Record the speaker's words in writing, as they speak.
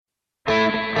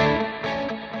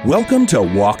Welcome to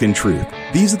Walk in Truth.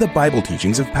 These are the Bible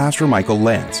teachings of Pastor Michael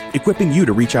Lentz, equipping you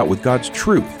to reach out with God's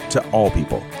truth to all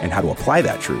people and how to apply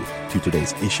that truth to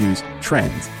today's issues,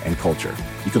 trends, and culture.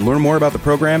 You can learn more about the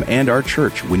program and our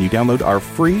church when you download our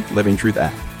free Living Truth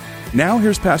app. Now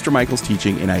here's Pastor Michael's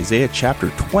teaching in Isaiah chapter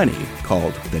 20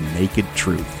 called The Naked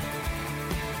Truth.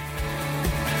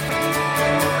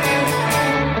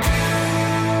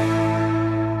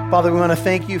 Father, we want to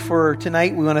thank you for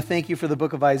tonight. We want to thank you for the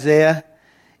book of Isaiah.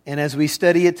 And as we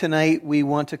study it tonight, we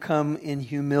want to come in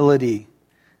humility,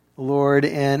 Lord,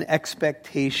 and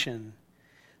expectation.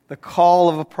 The call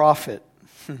of a prophet,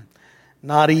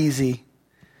 not easy.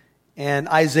 And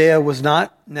Isaiah was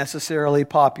not necessarily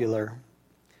popular,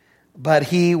 but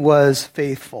he was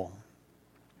faithful.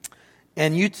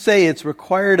 And you'd say it's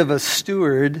required of a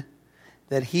steward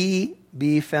that he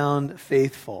be found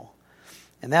faithful.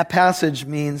 And that passage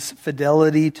means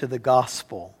fidelity to the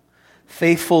gospel.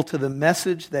 Faithful to the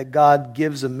message that God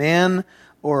gives a man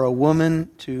or a woman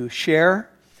to share.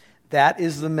 That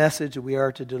is the message we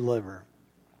are to deliver.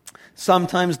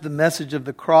 Sometimes the message of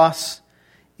the cross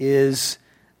hits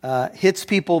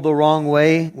people the wrong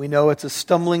way. We know it's a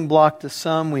stumbling block to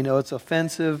some. We know it's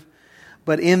offensive.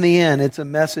 But in the end, it's a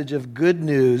message of good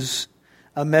news,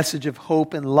 a message of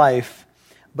hope and life.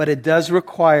 But it does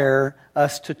require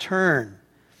us to turn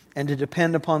and to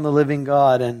depend upon the living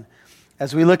God. And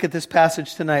as we look at this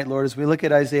passage tonight, Lord, as we look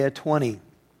at Isaiah 20,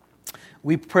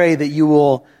 we pray that you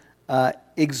will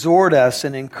exhort us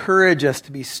and encourage us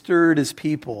to be stirred as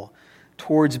people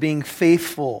towards being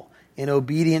faithful and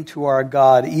obedient to our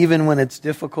God, even when it's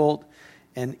difficult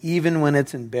and even when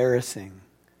it's embarrassing.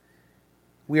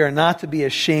 We are not to be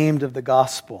ashamed of the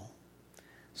gospel.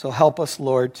 So help us,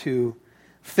 Lord, to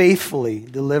faithfully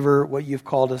deliver what you've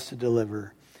called us to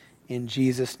deliver. In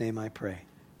Jesus' name I pray.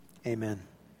 Amen.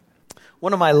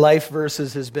 One of my life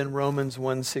verses has been Romans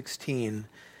 1:16,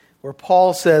 where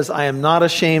Paul says, I am not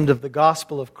ashamed of the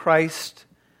gospel of Christ,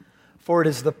 for it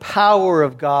is the power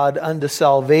of God unto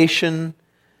salvation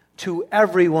to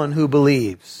everyone who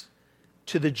believes,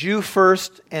 to the Jew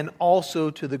first and also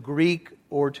to the Greek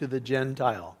or to the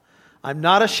Gentile. I'm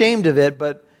not ashamed of it,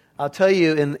 but I'll tell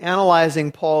you, in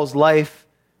analyzing Paul's life,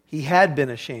 he had been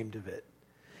ashamed of it.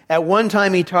 At one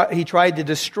time, he tried to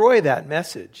destroy that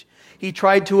message. He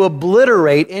tried to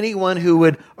obliterate anyone who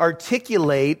would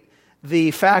articulate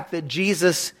the fact that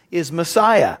Jesus is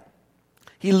Messiah.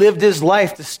 He lived his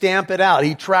life to stamp it out.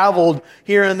 He traveled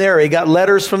here and there. He got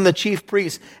letters from the chief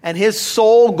priests. And his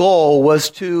sole goal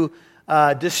was to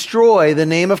destroy the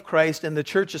name of Christ and the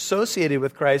church associated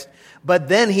with Christ. But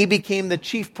then he became the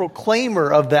chief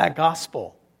proclaimer of that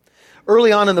gospel.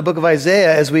 Early on in the book of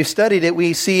Isaiah, as we've studied it,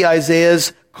 we see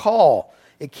Isaiah's call.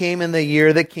 It came in the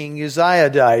year that King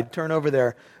Uzziah died. Turn over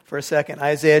there for a second.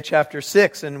 Isaiah chapter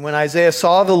 6. And when Isaiah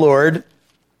saw the Lord,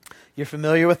 you're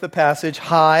familiar with the passage,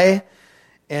 high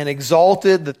and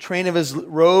exalted, the train of his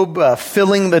robe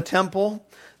filling the temple,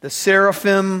 the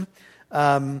seraphim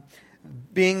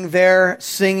being there,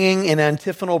 singing in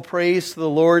antiphonal praise to the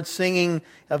Lord, singing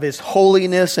of his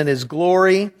holiness and his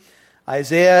glory.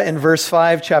 Isaiah in verse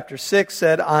 5, chapter 6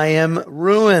 said, I am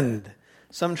ruined.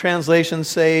 Some translations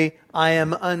say, I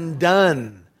am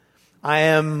undone. I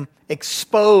am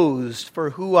exposed for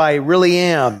who I really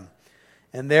am.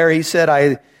 And there he said,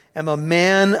 I am a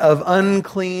man of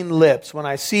unclean lips. When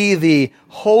I see the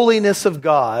holiness of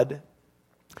God,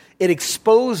 it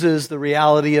exposes the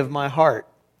reality of my heart.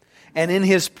 And in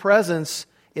his presence,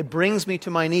 it brings me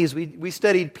to my knees. We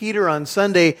studied Peter on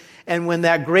Sunday, and when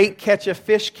that great catch of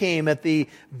fish came at the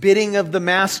bidding of the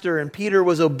master, and Peter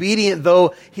was obedient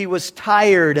though he was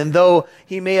tired, and though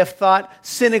he may have thought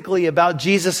cynically about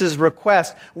Jesus'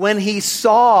 request, when he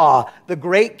saw the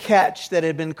great catch that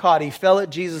had been caught, he fell at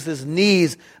Jesus'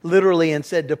 knees literally and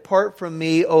said, Depart from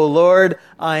me, O Lord,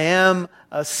 I am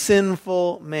a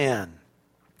sinful man.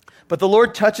 But the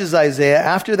Lord touches Isaiah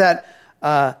after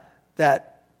that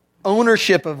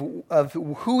ownership of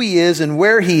who he is and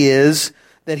where he is,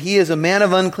 that he is a man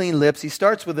of unclean lips. He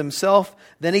starts with himself,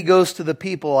 then he goes to the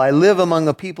people. I live among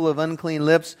a people of unclean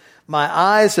lips. My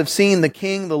eyes have seen the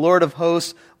King, the Lord of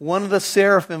hosts. One of the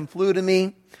seraphim flew to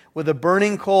me with a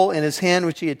burning coal in his hand,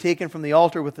 which he had taken from the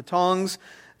altar with the tongs.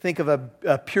 Think of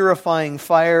a purifying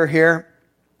fire here.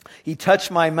 He touched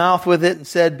my mouth with it and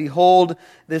said, Behold,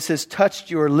 this has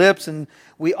touched your lips. And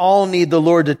we all need the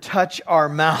Lord to touch our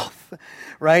mouth,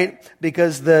 right?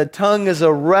 Because the tongue is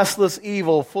a restless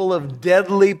evil full of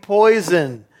deadly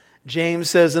poison. James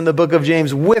says in the book of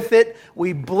James, with it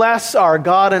we bless our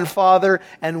God and Father,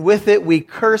 and with it we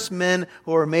curse men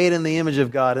who are made in the image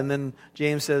of God. And then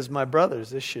James says, my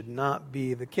brothers, this should not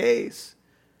be the case.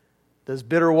 Does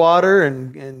bitter water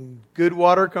and good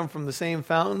water come from the same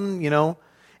fountain?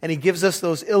 And he gives us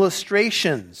those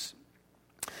illustrations.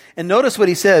 And notice what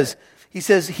he says. He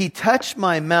says, he touched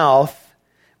my mouth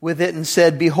with it and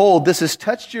said, behold, this has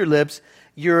touched your lips.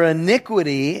 Your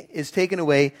iniquity is taken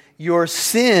away. Your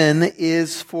sin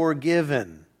is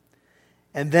forgiven.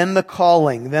 And then the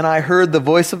calling. Then I heard the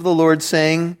voice of the Lord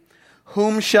saying,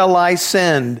 whom shall I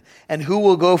send? And who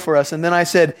will go for us? And then I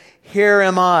said, here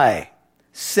am I.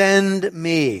 Send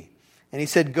me. And he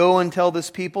said, go and tell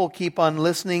this people, keep on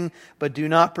listening, but do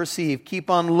not perceive. Keep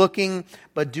on looking,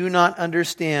 but do not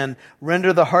understand.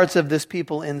 Render the hearts of this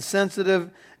people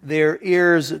insensitive, their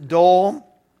ears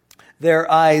dull, their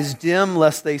eyes dim,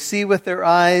 lest they see with their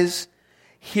eyes,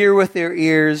 hear with their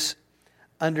ears,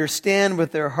 understand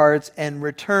with their hearts, and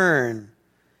return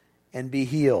and be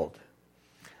healed.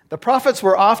 The prophets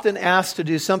were often asked to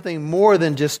do something more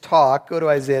than just talk. Go to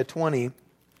Isaiah 20.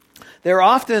 They're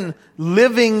often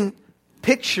living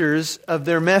pictures of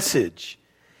their message.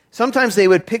 Sometimes they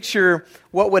would picture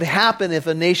what would happen if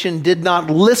a nation did not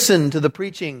listen to the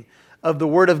preaching of the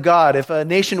Word of God, if a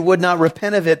nation would not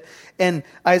repent of it. And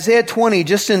Isaiah 20,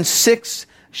 just in 6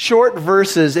 short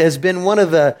verses, has been one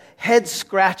of the head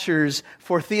scratchers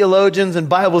for theologians and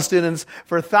Bible students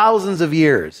for thousands of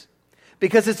years.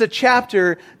 Because it's a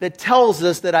chapter that tells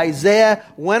us that Isaiah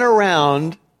went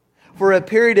around for a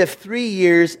period of 3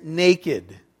 years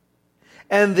naked.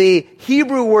 And the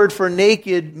Hebrew word for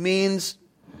naked means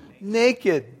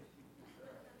naked.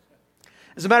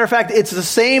 As a matter of fact, it's the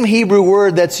same Hebrew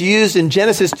word that's used in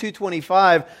Genesis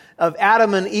 2:25 of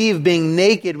Adam and Eve being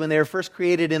naked when they were first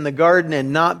created in the garden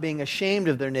and not being ashamed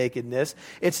of their nakedness.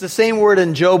 It's the same word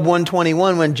in Job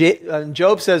 1:21 when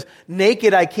Job says,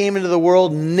 naked I came into the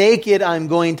world, naked I'm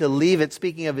going to leave it,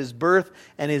 speaking of his birth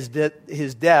and his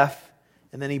death,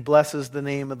 and then he blesses the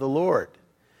name of the Lord.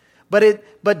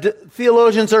 But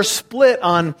theologians are split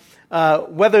on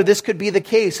whether this could be the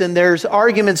case, and there's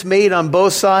arguments made on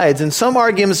both sides. And some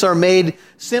arguments are made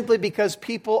simply because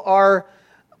people are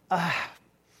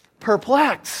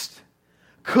perplexed.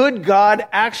 Could God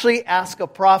actually ask a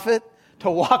prophet to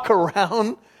walk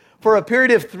around for a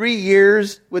period of 3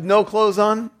 years with no clothes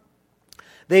on?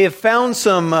 They have found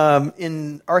some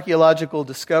in archaeological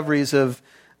discoveries of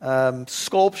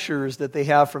sculptures that they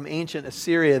have from ancient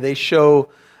Assyria. They show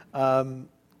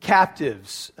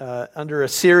captives under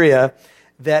Assyria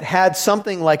that had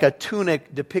something like a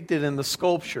tunic depicted in the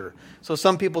sculpture. So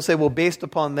some people say, well, based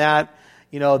upon that,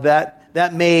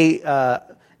 that may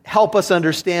help us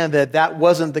understand that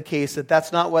wasn't the case,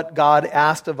 that's not what God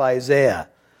asked of Isaiah.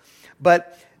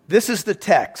 But this is the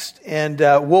text, and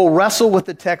we'll wrestle with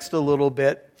the text a little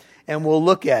bit, and we'll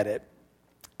look at it.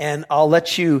 And I'll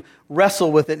let you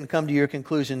wrestle with it and come to your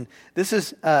conclusion. This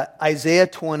is Isaiah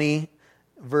 20,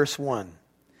 verse 1.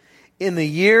 In the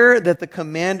year that the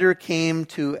commander came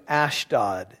to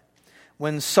Ashdod,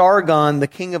 when Sargon, the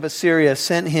king of Assyria,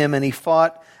 sent him and he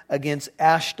fought against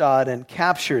Ashdod and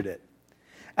captured it.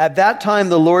 At that time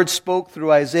the Lord spoke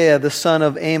through Isaiah the son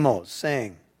of Amos,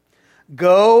 saying,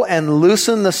 go and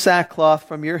loosen the sackcloth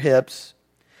from your hips,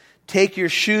 take your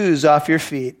shoes off your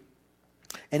feet.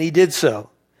 And he did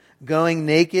so, going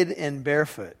naked and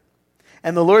barefoot.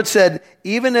 And the Lord said,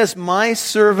 even as my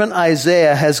servant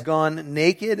Isaiah has gone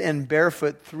naked and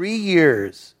barefoot 3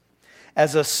 years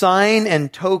as a sign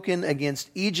and token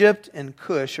against Egypt and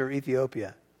Cush or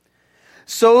Ethiopia,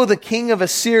 so the king of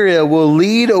Assyria will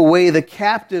lead away the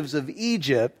captives of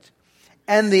Egypt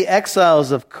and the exiles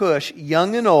of Cush,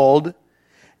 young and old,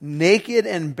 naked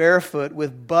and barefoot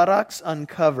with buttocks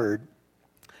uncovered,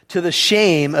 to the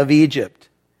shame of Egypt.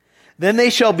 Then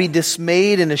they shall be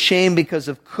dismayed and ashamed because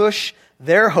of Cush,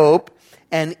 their hope,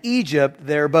 and Egypt,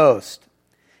 their boast.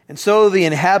 And so the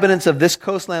inhabitants of this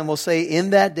coastland will say in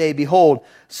that day, behold,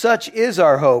 such is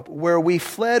our hope, where we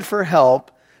fled for help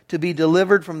to be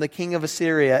delivered from the king of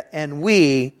Assyria, and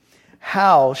we,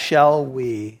 how shall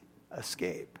we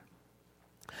escape?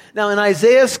 Now in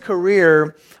Isaiah's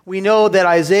career, we know that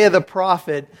Isaiah the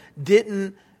prophet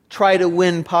didn't try to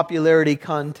win popularity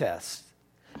contests.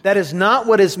 That is not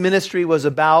what his ministry was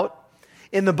about.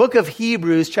 In the book of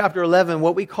Hebrews, chapter 11,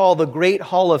 what we call the Great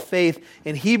Hall of Faith,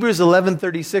 in Hebrews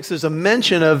 11:36, there's a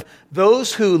mention of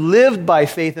those who lived by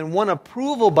faith and won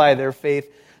approval by their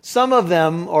faith, some of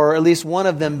them, or at least one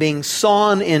of them, being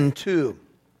sawn in two.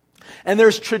 And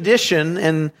there's tradition,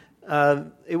 and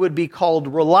it would be called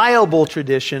reliable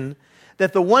tradition,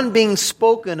 that the one being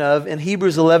spoken of in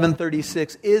Hebrews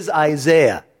 11:36 is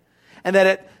Isaiah. And that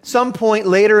at some point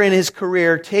later in his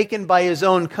career, taken by his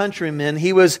own countrymen,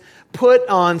 he was put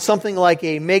on something like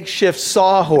a makeshift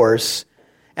sawhorse,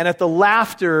 and at the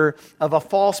laughter of a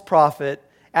false prophet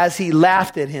As he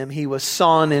laughed at him, he was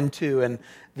sawn in two. And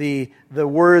the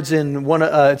words in one,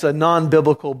 it's a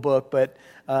non-biblical book, but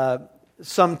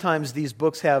sometimes these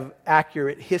books have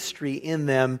accurate history in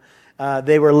them.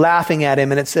 They were laughing at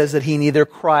him, and it says that he neither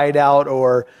cried out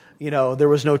or, there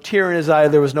was no tear in his eye,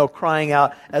 there was no crying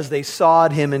out as they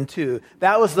sawed him in two.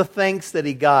 That was the thanks that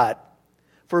he got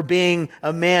for being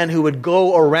a man who would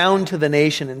go around to the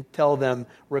nation and tell them,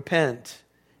 repent,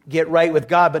 get right with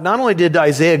God. But not only did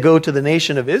Isaiah go to the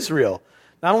nation of Israel,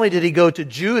 not only did he go to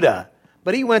Judah,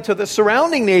 but he went to the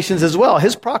surrounding nations as well.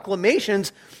 His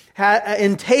proclamations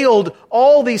entailed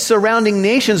all these surrounding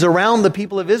nations around the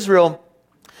people of Israel.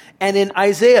 And in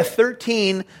Isaiah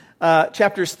 13,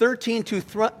 chapters 13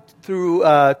 through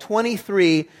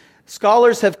 23,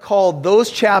 scholars have called those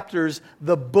chapters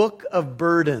the Book of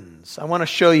Burdens. I want to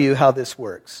show you how this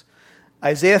works.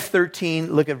 Isaiah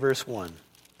 13, look at verse 1.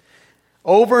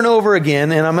 Over and over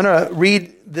again, and I'm going to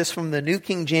read this from the New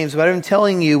King James, but I'm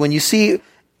telling you, when you see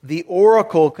the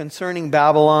oracle concerning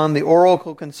Babylon, the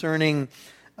oracle concerning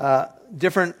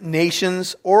different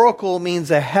nations, oracle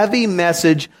means a heavy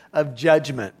message of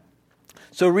judgment.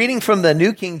 So reading from the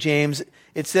New King James,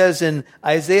 it says in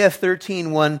Isaiah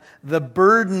 13:1, the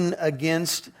burden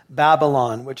against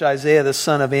Babylon, which Isaiah the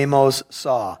son of Amos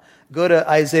saw. Go to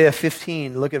Isaiah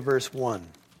 15, look at verse 1.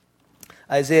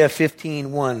 Isaiah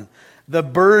 15:1, the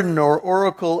burden or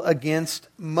oracle against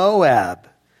Moab,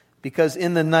 because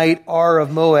in the night Ar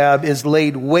of Moab is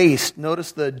laid waste.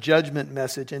 Notice the judgment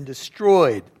message, and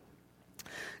destroyed.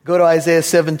 Go to Isaiah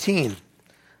 17,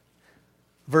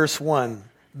 verse 1.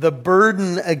 The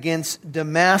burden against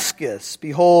Damascus.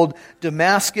 Behold,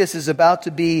 Damascus is about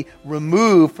to be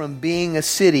removed from being a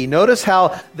city. Notice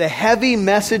how the heavy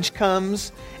message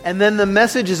comes, and then the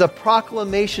message is a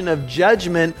proclamation of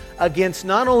judgment against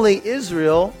not only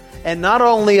Israel, and not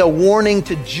only a warning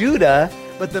to Judah,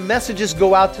 but the messages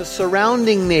go out to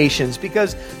surrounding nations,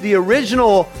 because the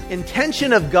original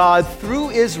intention of God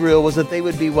through Israel was that they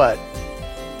would be what?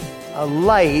 A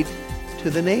light to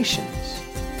the nations.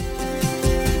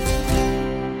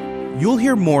 You'll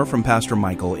hear more from Pastor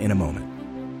Michael in a moment.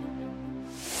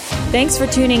 Thanks for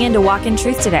tuning in to Walk in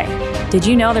Truth today. Did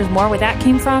you know there's more where that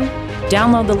came from?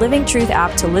 Download the Living Truth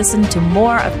app to listen to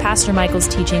more of Pastor Michael's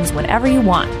teachings whenever you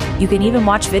want. You can even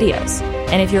watch videos.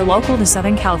 And if you're local to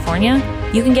Southern California,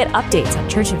 you can get updates on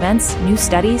church events, new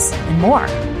studies, and more.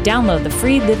 Download the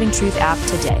free Living Truth app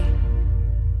today.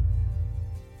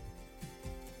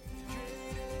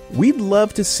 We'd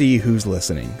love to see who's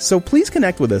listening, so please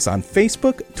connect with us on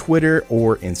Facebook, Twitter,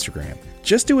 or Instagram.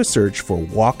 Just do a search for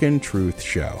Walk in Truth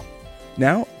Show.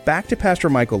 Now, back to Pastor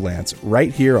Michael Lance right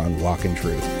here on Walk in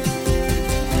Truth.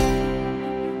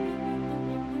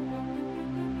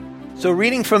 So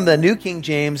reading from the New King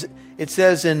James, it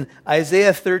says in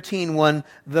Isaiah 13:1,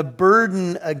 the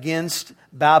burden against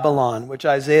Babylon, which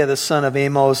Isaiah the son of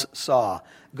Amos saw.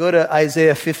 Go to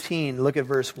Isaiah 15, look at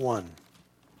verse 1.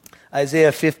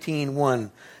 Isaiah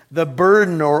 15:1, the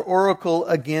burden or oracle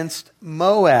against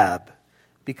Moab,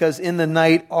 because in the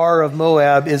night Ar of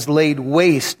Moab is laid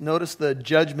waste. Notice the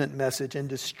judgment message, and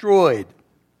destroyed.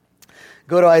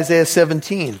 Go to Isaiah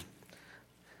 17,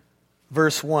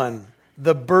 verse 1.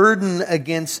 The burden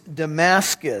against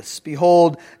Damascus.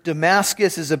 Behold,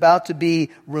 Damascus is about to be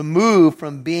removed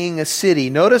from being a city.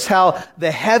 Notice how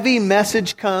the heavy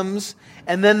message comes,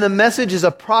 and then the message is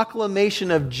a proclamation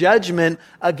of judgment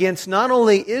against not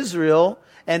only Israel,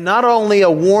 and not only a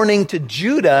warning to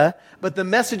Judah, but the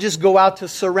messages go out to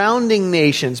surrounding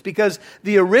nations, because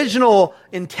the original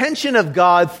intention of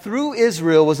God through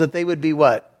Israel was that they would be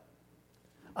what?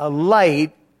 A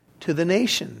light to the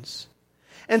nations.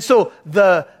 And so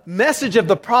the message of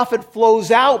the prophet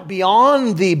flows out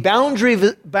beyond the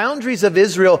boundaries of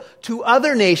Israel to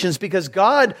other nations, because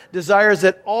God desires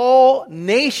that all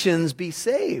nations be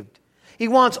saved. He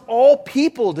wants all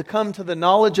people to come to the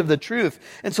knowledge of the truth.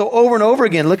 And so over and over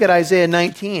again, look at Isaiah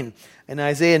 19. And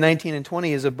Isaiah 19 and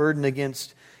 20 is a burden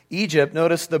against Egypt.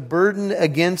 Notice the burden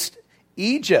against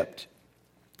Egypt.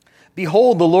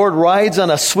 Behold, the Lord rides on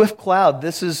a swift cloud.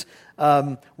 This is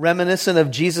reminiscent of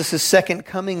Jesus' second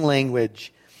coming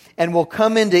language. And will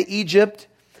come into Egypt.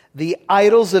 The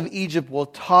idols of Egypt will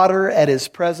totter at his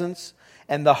presence,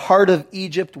 and the heart of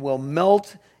Egypt will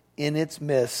melt in its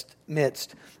midst.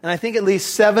 And I think at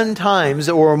least 7 times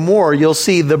or more you'll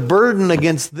see the burden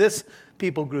against this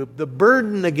people group, the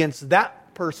burden against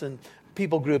that person,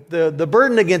 people group, the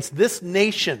burden against this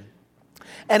nation.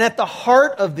 And at the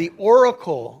heart of the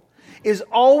oracle is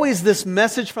always this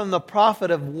message from the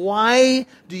prophet of, why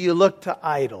do you look to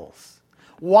idols?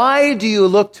 Why do you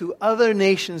look to other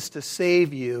nations to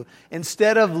save you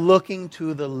instead of looking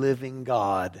to the living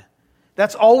God?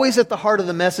 That's always at the heart of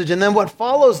the message. And then what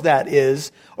follows that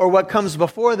is, or what comes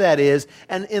before that is,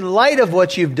 and in light of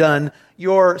what you've done,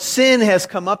 your sin has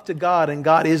come up to God, and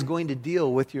God is going to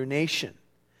deal with your nation.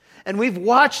 And we've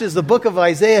watched as the book of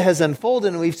Isaiah has unfolded,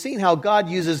 and we've seen how God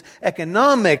uses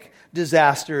economic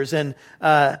disasters and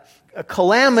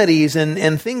calamities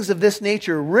and things of this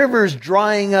nature, rivers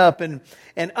drying up and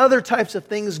other types of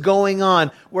things going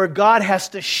on, where God has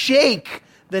to shake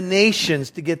the nations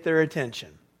to get their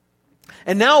attention.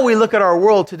 And now we look at our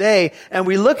world today, and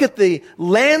we look at the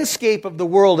landscape of the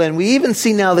world, and we even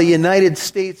see now the United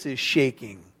States is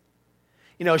shaking.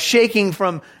 Shaking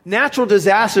from natural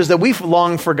disasters that we've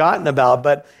long forgotten about.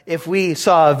 But if we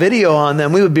saw a video on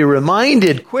them, we would be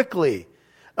reminded quickly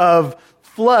of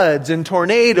floods and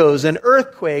tornadoes and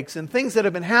earthquakes and things that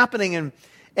have been happening.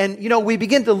 And we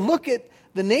begin to look at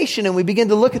the nation, and we begin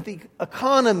to look at the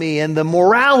economy and the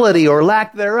morality or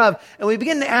lack thereof, and we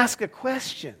begin to ask a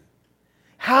question.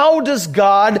 How does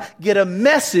God get a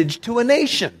message to a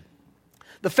nation?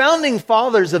 The founding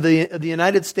fathers of the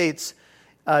United States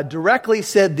directly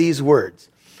said these words.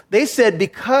 They said,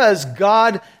 because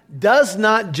God does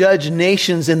not judge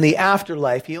nations in the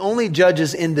afterlife, He only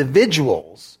judges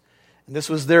individuals, and this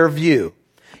was their view,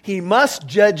 He must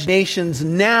judge nations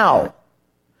now,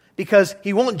 because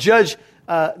He won't judge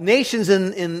nations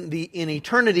in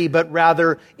eternity, but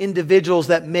rather individuals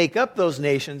that make up those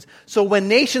nations. So when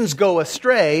nations go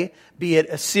astray, be it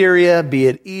Assyria, be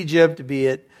it Egypt, be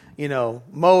it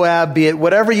Moab, be it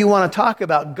whatever you want to talk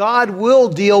about, God will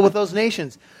deal with those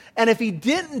nations. And if He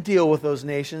didn't deal with those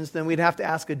nations, then we'd have to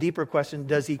ask a deeper question: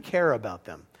 does He care about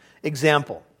them?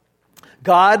 Example: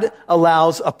 God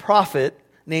allows a prophet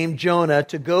named Jonah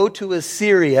to go to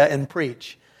Assyria and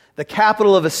preach. The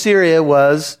capital of Assyria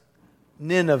was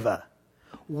Nineveh.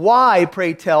 Why,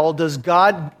 pray tell, does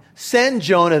God send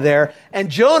Jonah there?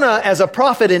 And Jonah, as a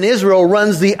prophet in Israel,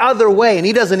 runs the other way, and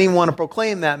he doesn't even want to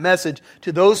proclaim that message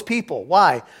to those people.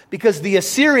 Why? Because the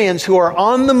Assyrians, who are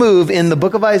on the move in the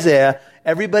book of Isaiah,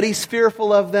 everybody's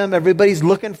fearful of them. Everybody's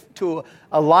looking to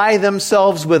ally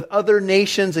themselves with other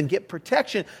nations and get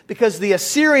protection, because the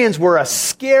Assyrians were a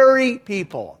scary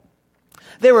people.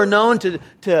 They were known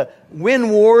to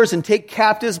win wars and take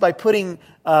captives by putting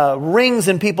rings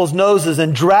in people's noses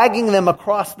and dragging them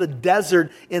across the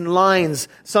desert in lines.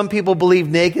 Some people believe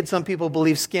naked, some people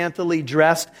believe scantily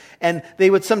dressed. And they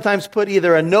would sometimes put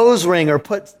either a nose ring or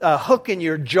put a hook in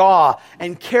your jaw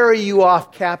and carry you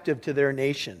off captive to their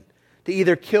nation, to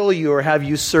either kill you or have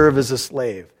you serve as a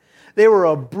slave. They were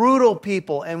a brutal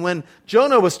people. And when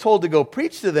Jonah was told to go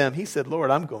preach to them, he said, Lord,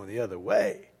 I'm going the other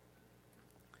way.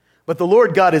 But the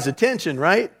Lord got his attention,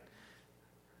 right?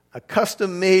 A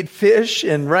custom-made fish,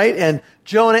 and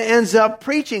Jonah ends up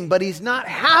preaching, but he's not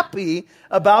happy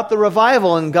about the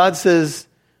revival. And God says,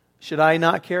 should I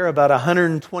not care about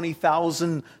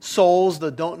 120,000 souls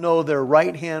that don't know their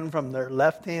right hand from their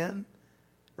left hand?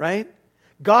 Right?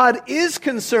 God is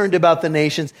concerned about the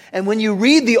nations. And when you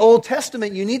read the Old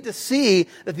Testament, you need to see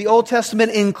that the Old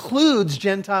Testament includes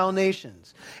Gentile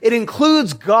nations. It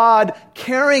includes God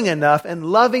caring enough and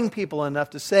loving people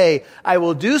enough to say, I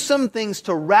will do some things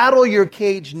to rattle your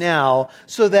cage now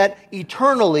so that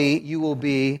eternally you will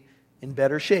be in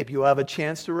better shape. You will have a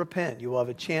chance to repent. You will have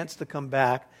a chance to come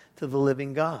back to the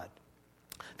living God.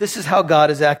 This is how God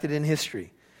has acted in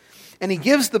history. And He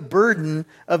gives the burden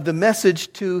of the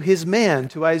message to His man,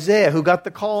 to Isaiah, who got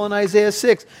the call in Isaiah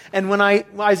 6. And when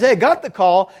Isaiah got the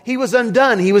call, he was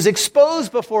undone. He was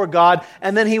exposed before God,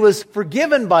 and then he was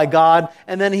forgiven by God,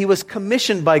 and then he was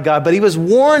commissioned by God. But he was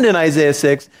warned in Isaiah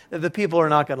 6 that the people are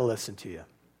not going to listen to you.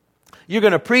 You're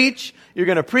going to preach,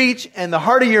 and the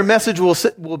heart of your message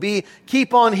will be,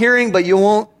 keep on hearing, but you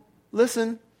won't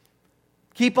listen.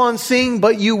 Keep on seeing,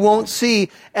 but you won't see.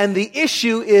 And the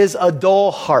issue is a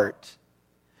dull heart.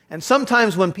 And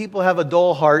sometimes when people have a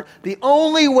dull heart, the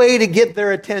only way to get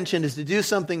their attention is to do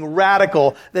something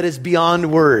radical that is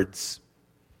beyond words.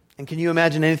 And can you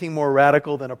imagine anything more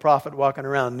radical than a prophet walking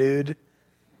around nude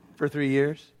for 3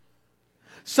 years?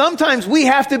 Sometimes we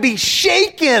have to be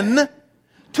shaken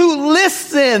to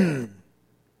listen.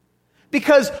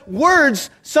 Because words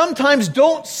sometimes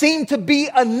don't seem to be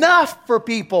enough for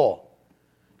people.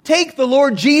 Take the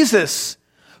Lord Jesus,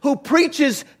 who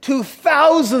preaches to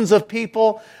thousands of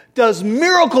people, does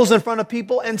miracles in front of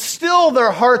people, and still their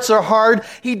hearts are hard.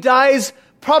 He dies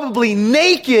probably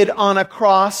naked on a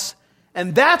cross,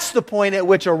 and that's the point at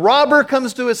which a robber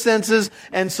comes to his senses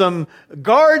and some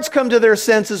guards come to their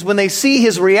senses when they see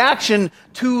his reaction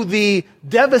to the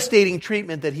devastating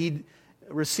treatment that he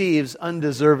receives,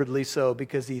 undeservedly so,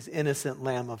 because he's innocent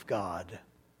Lamb of God.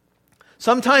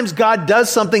 Sometimes God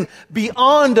does something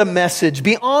beyond a message,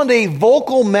 beyond a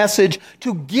vocal message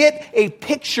to get a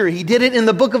picture. He did it in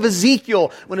the book of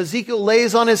Ezekiel when Ezekiel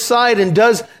lays on his side and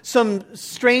does some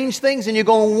strange things and you're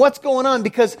going, what's going on?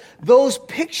 Because those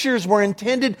pictures were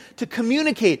intended to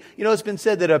communicate. You know, it's been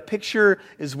said that a picture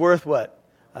is worth what?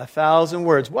 1,000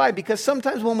 words. Why? Because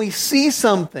sometimes when we see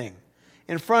something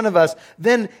in front of us,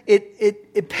 then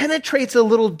it penetrates a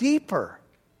little deeper.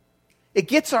 It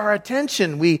gets our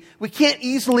attention. We can't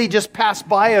easily just pass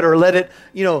by it or let it,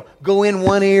 go in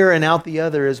one ear and out the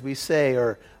other, as we say,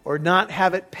 or not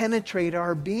have it penetrate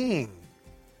our being.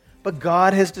 But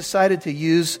God has decided to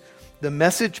use the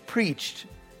message preached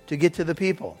to get to the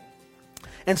people.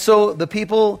 And so the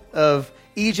people of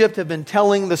Egypt have been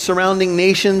telling the surrounding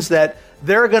nations that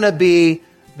they're going to be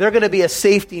a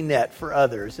safety net for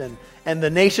others. And the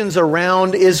nations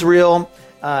around Israel,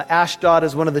 Ashdod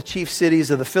is one of the chief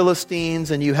cities of the Philistines,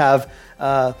 and you have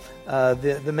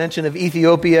the mention of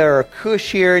Ethiopia or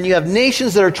Cush here, and you have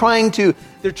nations that are trying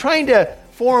to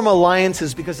form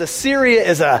alliances because Assyria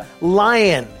is a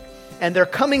lion, and they're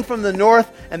coming from the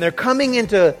north, and they're coming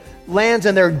into lands,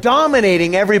 and they're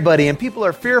dominating everybody, and people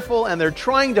are fearful, and they're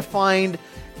trying to find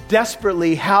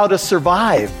desperately how to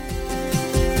survive.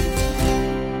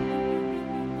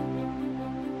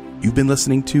 You've been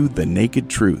listening to The Naked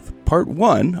Truth, Part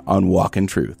 1 on Walk in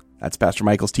Truth. That's Pastor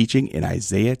Michael's teaching in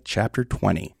Isaiah chapter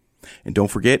 20. And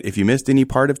don't forget, if you missed any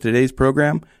part of today's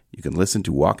program, you can listen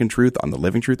to Walk in Truth on the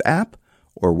Living Truth app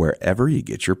or wherever you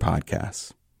get your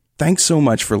podcasts. Thanks so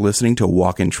much for listening to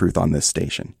Walk in Truth on this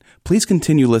station. Please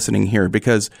continue listening here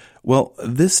because,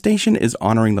 this station is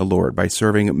honoring the Lord by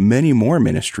serving many more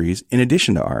ministries in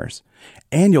addition to ours.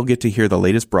 And you'll get to hear the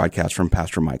latest broadcast from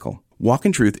Pastor Michael. Walk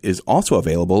in Truth is also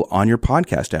available on your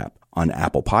podcast app, on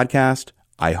Apple Podcast,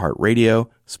 iHeartRadio,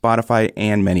 Spotify,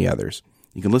 and many others.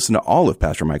 You can listen to all of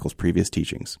Pastor Michael's previous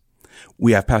teachings.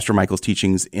 We have Pastor Michael's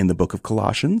teachings in the book of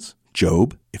Colossians,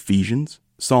 Job, Ephesians,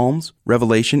 Psalms,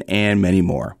 Revelation, and many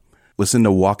more. Listen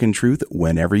to Walk in Truth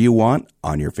whenever you want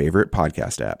on your favorite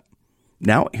podcast app.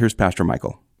 Now, here's Pastor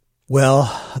Michael.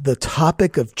 Well, the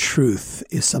topic of truth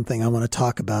is something I want to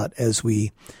talk about as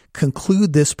we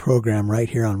conclude this program right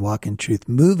here on Walk in Truth,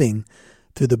 moving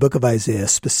through the book of Isaiah,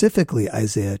 specifically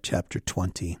Isaiah chapter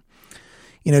 20.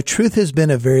 Truth has been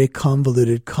a very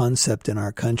convoluted concept in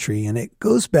our country, and it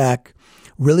goes back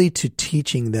really to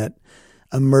teaching that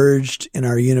emerged in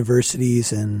our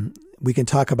universities, and we can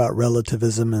talk about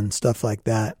relativism and stuff like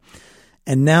that.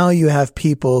 And now you have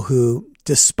people who,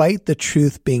 despite the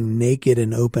truth being naked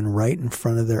and open right in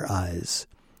front of their eyes,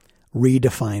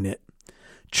 redefine it.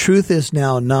 Truth is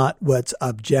now not what's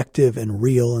objective and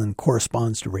real and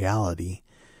corresponds to reality.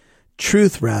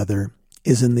 Truth, rather,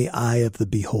 is in the eye of the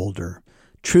beholder.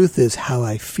 Truth is how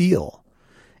I feel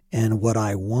and what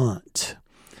I want.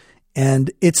 And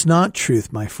it's not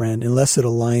truth, my friend, unless it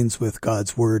aligns with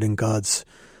God's word and God's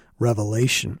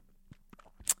revelation.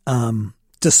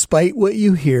 Despite what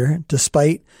you hear,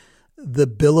 despite the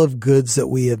bill of goods that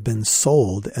we have been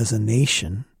sold as a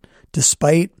nation,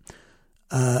 despite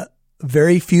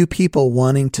very few people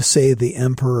wanting to say the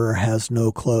emperor has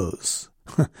no clothes,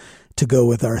 to go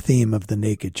with our theme of the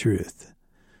naked truth.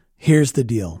 Here's the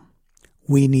deal.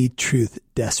 We need truth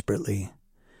desperately.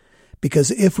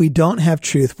 Because if we don't have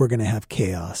truth, we're going to have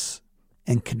chaos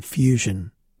and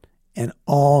confusion and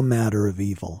all matter of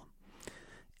evil.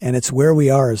 And it's where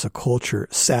we are as a culture,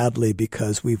 sadly,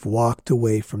 because we've walked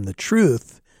away from the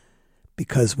truth,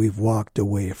 because we've walked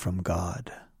away from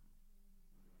God.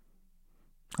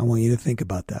 I want you to think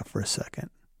about that for a second.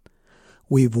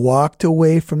 We've walked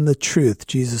away from the truth.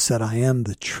 Jesus said, I am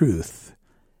the truth,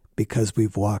 because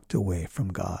we've walked away from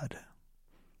God.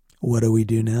 What do we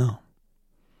do now?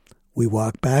 We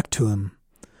walk back to him.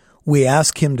 We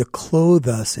ask him to clothe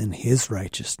us in his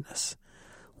righteousness.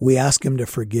 We ask him to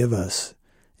forgive us,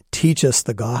 teach us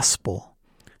the gospel,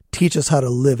 teach us how to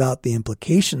live out the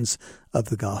implications of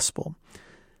the gospel.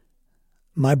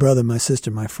 My brother, my sister,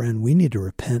 my friend, we need to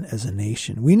repent as a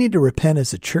nation. We need to repent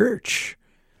as a church,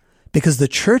 because the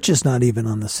church is not even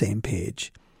on the same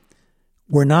page.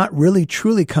 We're not really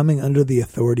truly coming under the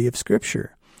authority of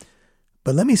Scripture.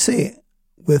 But let me say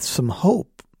with some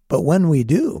hope, but when we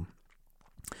do,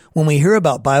 when we hear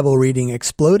about Bible reading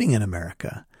exploding in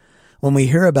America, when we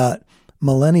hear about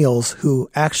millennials who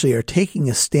actually are taking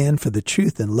a stand for the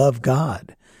truth and love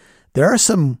God, there's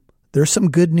some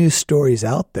good news stories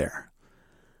out there.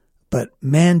 But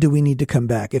man, do we need to come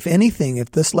back. If anything,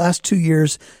 if this last 2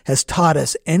 years has taught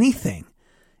us anything,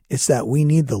 it's that we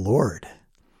need the Lord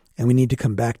and we need to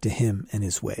come back to him and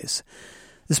his ways.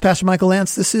 This is Pastor Michael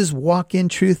Lance. This is Walk in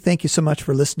Truth. Thank you so much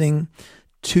for listening.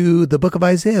 to the book of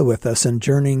Isaiah with us and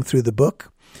journeying through the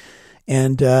book.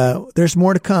 And there's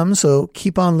more to come, so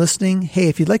keep on listening. Hey,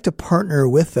 if you'd like to partner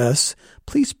with us,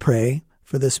 please pray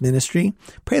for this ministry.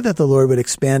 Pray that the Lord would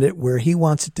expand it where He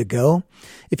wants it to go.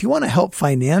 If you want to help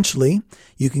financially,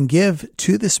 you can give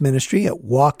to this ministry at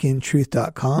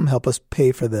walkintruth.com. Help us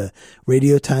pay for the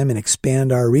radio time and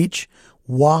expand our reach.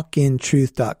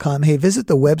 walkintruth.com. Hey, visit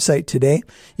the website today.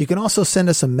 You can also send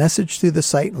us a message through the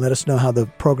site and let us know how the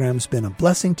program's been a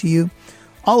blessing to you.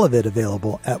 All of it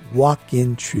available at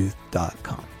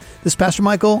walkintruth.com. This is Pastor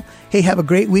Michael. Hey, have a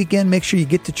great weekend. Make sure you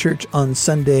get to church on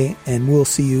Sunday, and we'll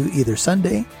see you either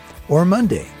Sunday or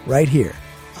Monday right here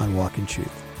on Walk in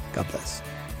Truth. God bless.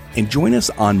 And join us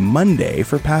on Monday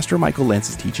for Pastor Michael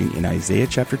Lance's teaching in Isaiah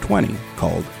chapter 20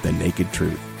 called The Naked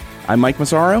Truth. I'm Mike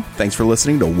Massaro. Thanks for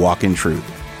listening to Walk in Truth.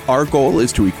 Our goal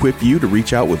is to equip you to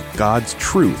reach out with God's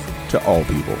truth to all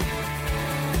people.